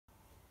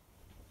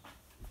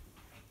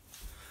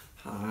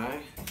Hi,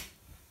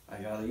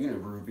 I got a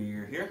Unibroue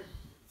beer here.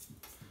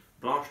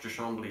 Blanche de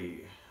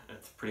Chambly.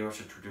 It's pretty much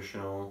a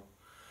traditional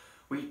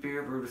wheat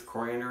beer brewed with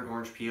coriander and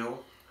orange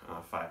peel,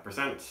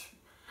 5%.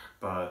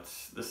 But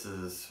this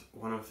is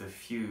one of the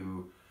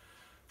few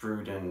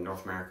brewed in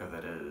North America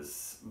that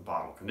is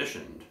bottle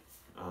conditioned.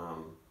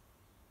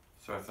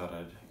 So I thought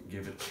I'd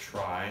give it a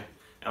try.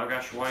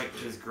 Allagash White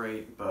is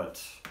great,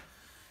 but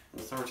in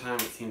the summertime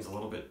it seems a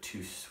little bit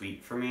too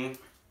sweet for me.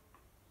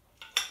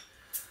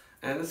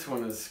 And this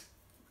one is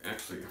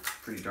actually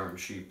pretty darn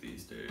cheap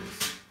these days.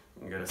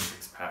 You can get a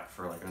 6-pack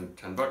for like under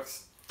 10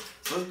 bucks.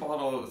 So this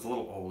bottle is a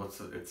little old.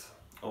 It's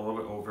a little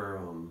bit over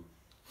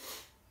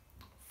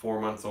 4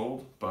 months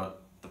old,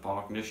 but the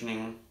bottle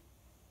conditioning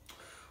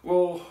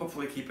will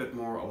hopefully keep it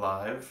more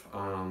alive.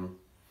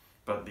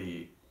 But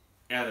the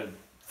added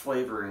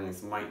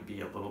flavorings might be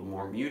a little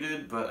more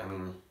muted, but I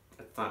mean,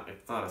 it's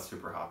not a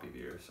super hoppy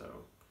beer, so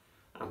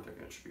I'm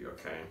thinking it should be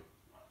okay.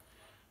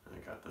 I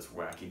got this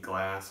wacky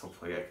glass.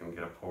 Hopefully I can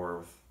get a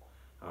pour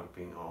without it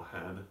being all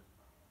head.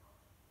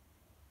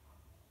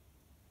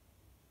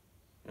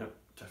 Yep,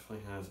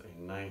 definitely has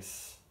a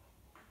nice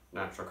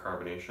natural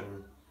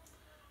carbonation.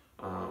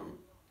 You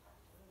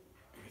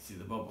can see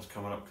the bubbles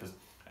coming up because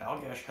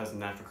Allagash has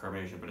natural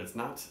carbonation, but it's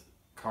not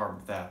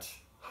carb that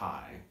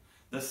high.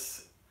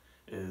 This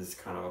is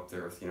kind of up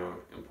there with,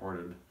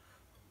 imported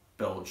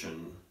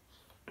Belgian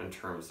in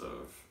terms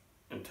of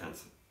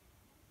intense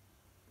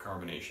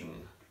carbonation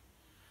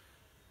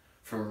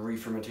from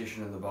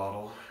re-fermentation in the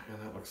bottle, and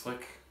that looks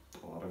like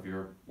a lot of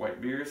your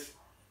white beers,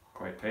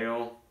 quite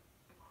pale.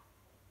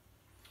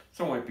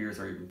 Some white beers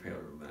are even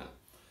paler than that.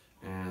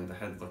 And the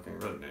head's looking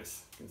really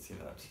nice. You can see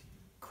that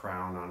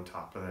crown on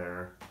top of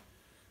there.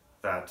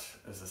 That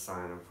is a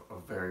sign of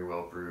a very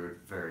well brewed,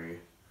 very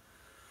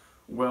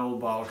well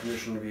bottle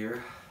conditioned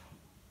beer.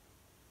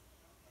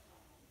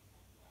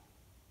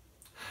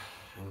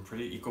 And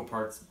pretty equal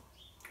parts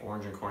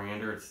orange and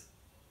coriander. It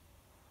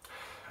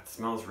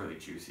smells really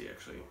juicy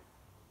actually.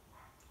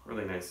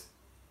 Really nice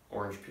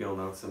orange peel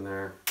notes in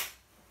there.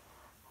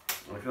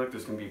 And I feel like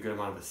there's going to be a good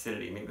amount of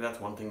acidity. Maybe that's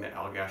one thing that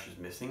Allagash is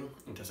missing.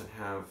 It doesn't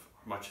have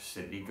much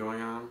acidity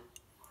going on.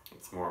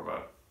 It's more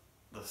about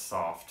the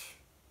soft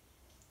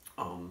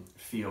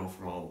feel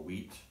from all the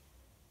wheat.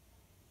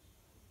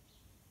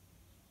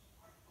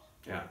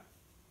 Yeah.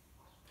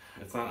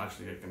 It's not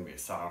actually going to be a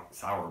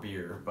sour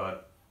beer,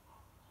 but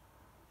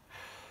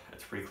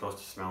it's pretty close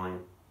to smelling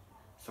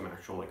some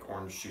actual like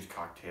orange juice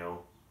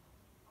cocktail.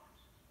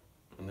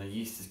 And the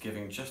yeast is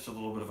giving just a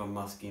little bit of a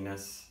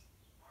muskiness.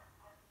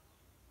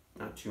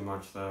 Not too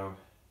much though.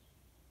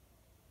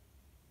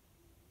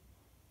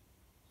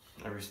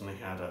 I recently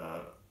had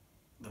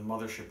the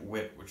Mothership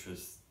Wit, which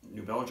was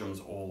New Belgium's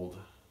old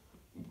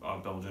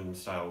Belgian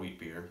style wheat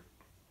beer,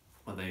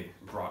 that they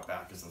brought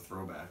back as a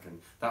throwback,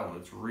 and that one,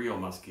 it's real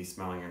musky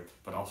smelling,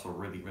 but also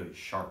really, really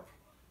sharp.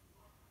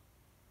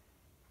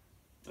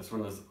 This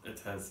one it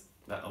has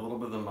that a little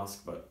bit of the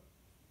musk,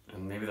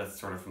 and maybe that's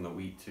sort of from the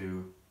wheat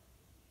too.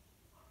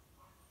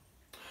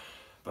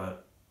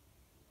 But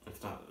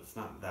it's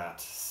not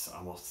that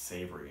almost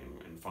savory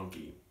and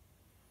funky.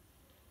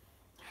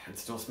 It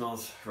still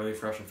smells really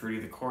fresh and fruity.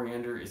 The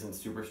coriander isn't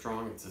super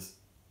strong. It's just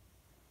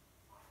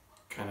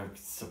kind of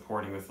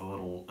supporting with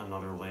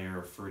another layer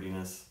of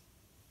fruitiness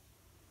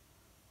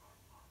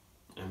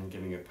and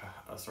giving it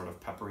a sort of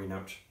peppery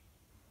note.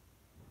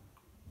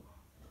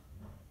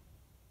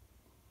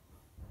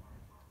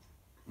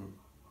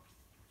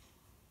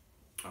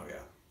 Oh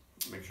yeah,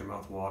 makes your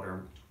mouth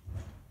water.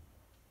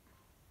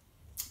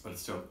 But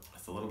it's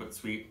a little bit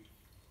sweet,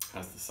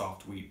 has the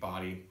soft wheat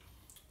body,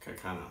 can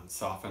kind of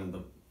soften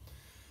the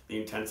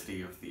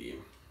intensity of the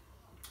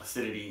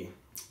acidity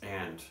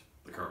and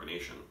the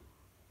carbonation.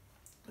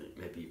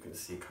 Maybe you can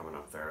see coming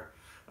up there.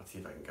 Let's see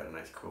if I can get a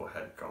nice cool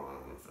head going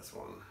on with this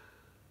one.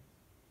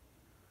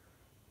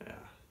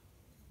 Yeah.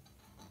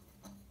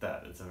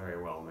 That is a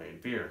very well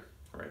made beer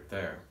right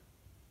there.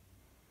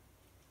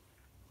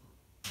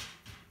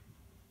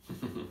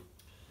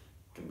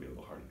 Gonna be a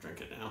little hard to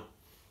drink it now.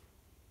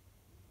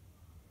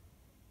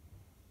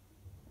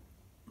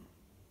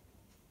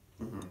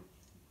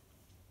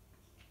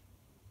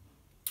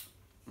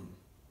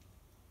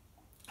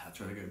 That's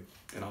really good.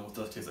 It almost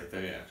does taste like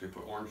they actually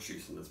put orange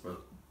juice in this,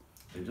 but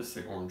they just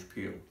say orange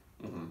peel.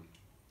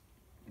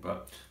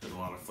 But there's a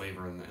lot of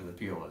flavor in the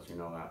peel, as you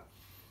know that.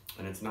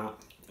 And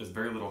there's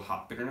very little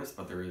hop bitterness,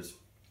 but there is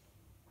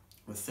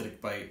the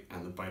acidic bite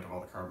and the bite of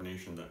all the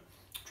carbonation that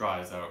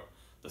dries out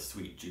the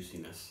sweet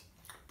juiciness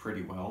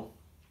pretty well.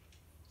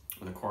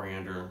 And the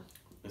coriander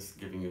is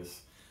giving you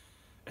this,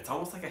 it's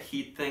almost like a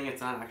heat thing. It's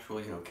not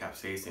actually,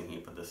 capsaicin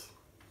heat, but this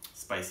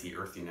spicy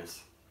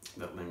earthiness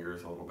that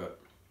lingers a little bit.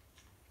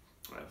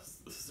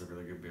 This is a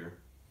really good beer.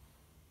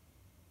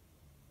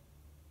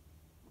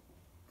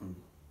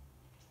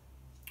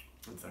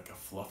 It's like a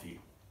fluffy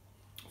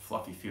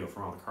feel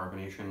from all the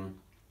carbonation,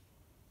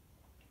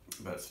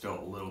 but it's still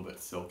a little bit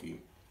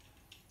silky.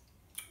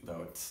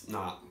 Though it's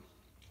not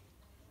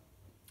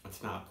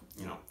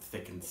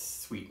thick and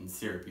sweet and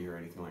syrupy or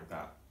anything like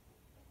that.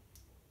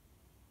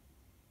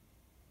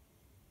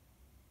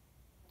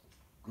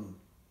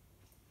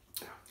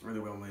 Yeah, really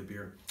well made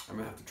beer. I'm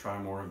gonna have to try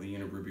more of the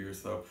Unibroue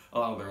beers though. A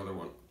lot of their other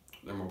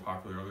their more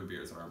popular other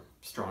beers are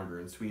stronger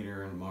and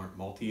sweeter and more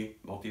maltier.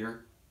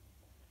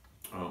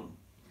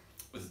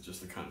 This is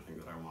just the kind of thing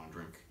that I want to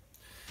drink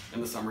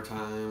in the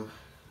summertime,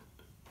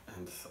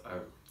 and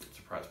I'm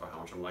surprised by how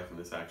much I'm liking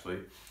this actually,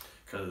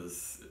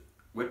 because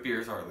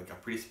Witbiers are like a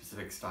pretty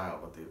specific style,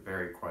 but they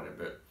vary quite a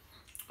bit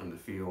in the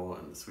feel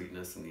and the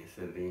sweetness and the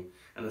acidity,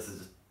 and this is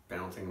just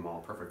balancing them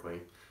all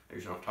perfectly. I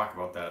usually don't talk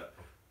about that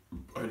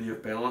idea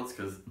of balance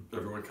because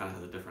everyone kind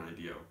of has a different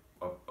idea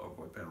of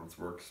what balance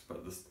works,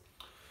 but this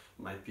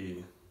might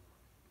be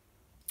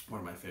one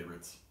of my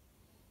favorites.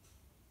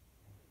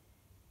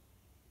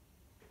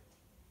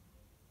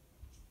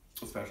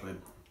 Especially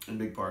in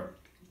big part,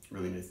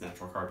 really nice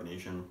natural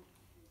carbonation.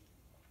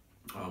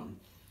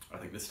 I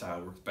think this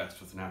style works best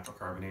with natural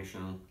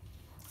carbonation.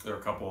 There are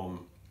a couple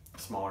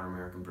smaller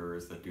American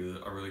brewers that do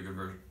a really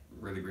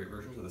great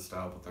versions of this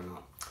style, but they're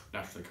not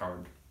naturally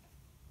carbed.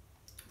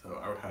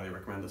 So I would highly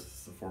recommend this.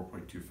 This is a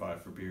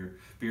 4.25 for beer.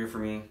 Beer for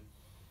me,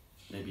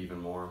 maybe even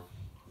more.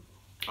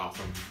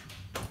 Awesome.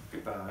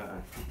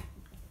 Goodbye.